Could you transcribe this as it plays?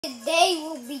Today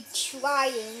we'll be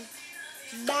trying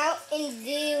Mountain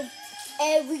Dew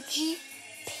Energy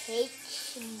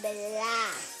Pitch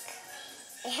Black.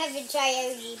 I haven't tried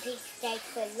Energy Pitch Black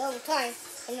for a long time,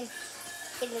 and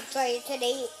I'm gonna try it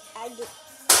today at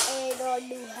our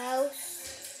new house.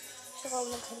 So I'm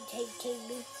gonna take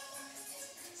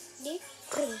this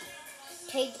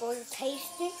taste or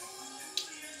taste it.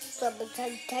 So I'm gonna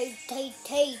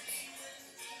taste.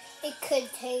 It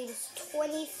contains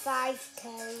 25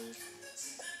 calories,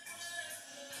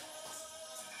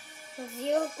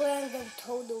 0 grams of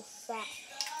total fat,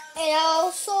 and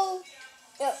also,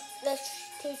 let's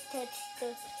taste the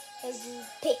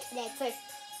Pitch Black first.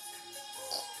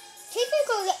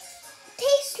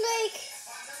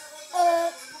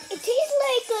 It tastes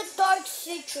like a dark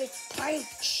citrus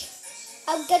punch.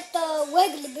 I'll get the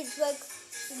regular Pitch Black.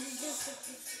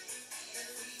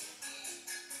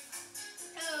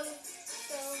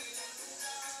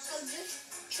 I'll just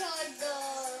try the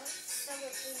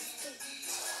summer thing.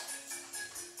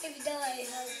 If that I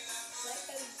have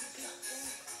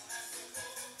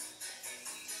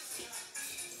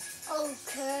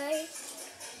Okay,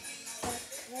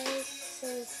 so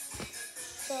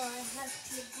I have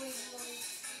to bring my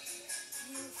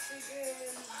new figure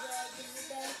and give it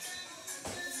back.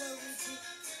 What we do.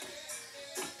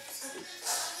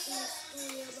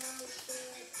 Story about the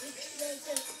Pitch Black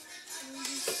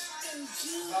and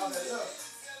jeans.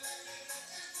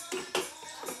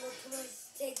 Look like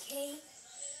they came.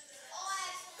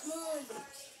 Come on,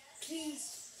 please.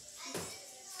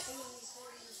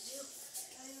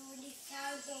 I already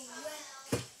found the wet.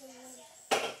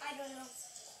 I don't know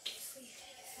if we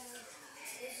found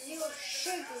zero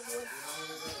sugar wood.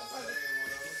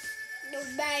 No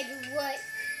matter what,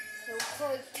 no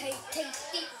cold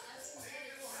tasty.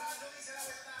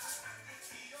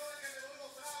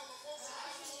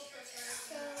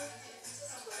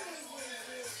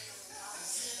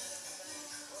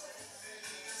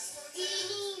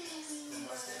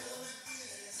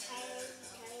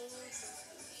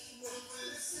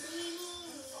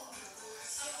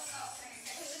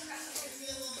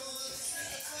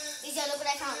 Look what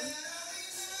I found.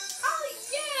 Oh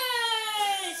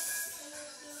yes!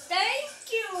 Thank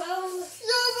you. You're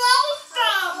welcome.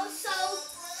 I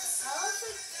also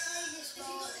tried this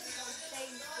ball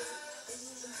and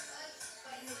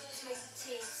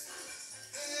taste.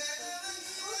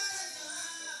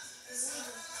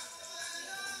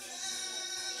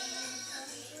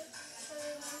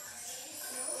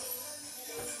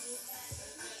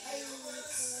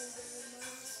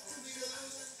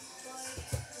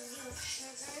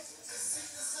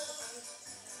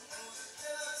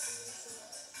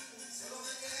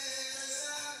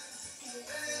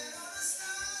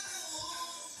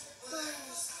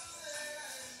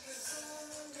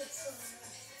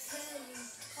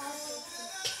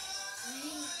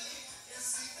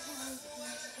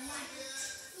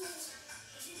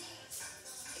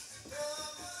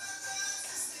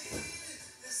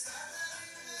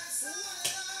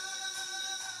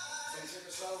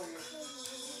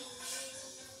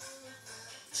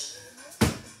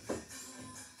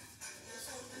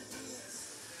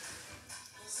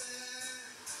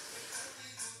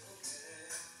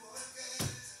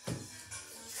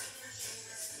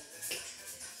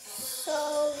 So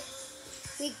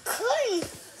we couldn't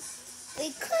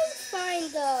find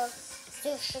the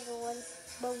sugar one,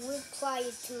 but we'll try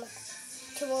it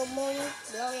tomorrow morning.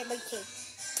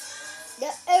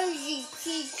 The Energy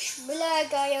Pitch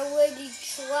Black, I already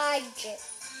tried it.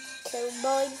 So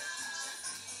boy,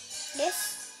 this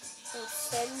will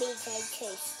send me that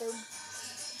taste. So,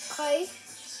 okay,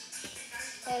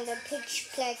 and the Pitch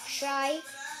Black try.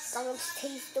 I'm going to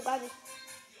taste the one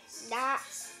that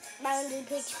Mountain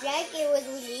Pitch Black. It was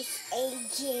released in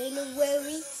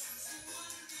January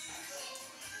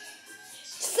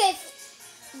 5th,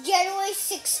 January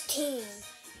 16,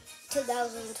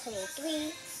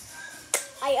 2023.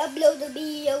 I uploaded a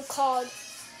video called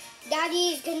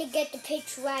Daddy is gonna get the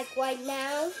Pitch Black right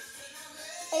now, and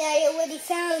I already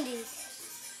found it.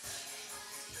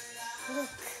 Look,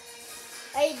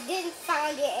 I didn't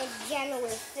find it in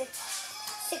January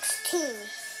 16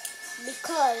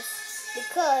 because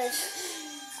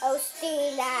I was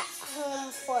staying at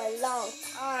home for a long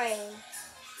time.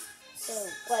 So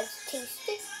let's taste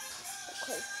it.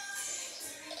 Okay.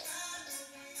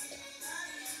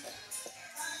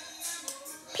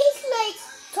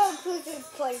 Tom Cruise's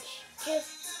punch. It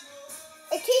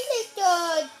tastes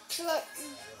like the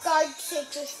dark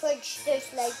citrus punch,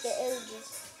 just like the Energy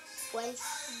one.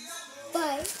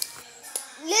 But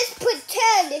let's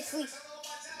pretend if we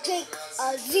drink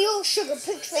a zero sugar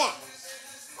Pitch Black.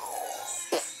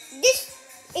 This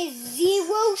is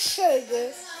zero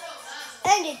sugar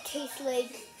and it tastes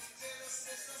like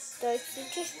dark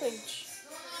citrus sponge.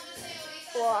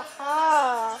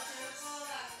 Waha!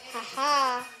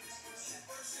 Haha!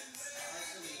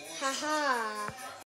 Haha!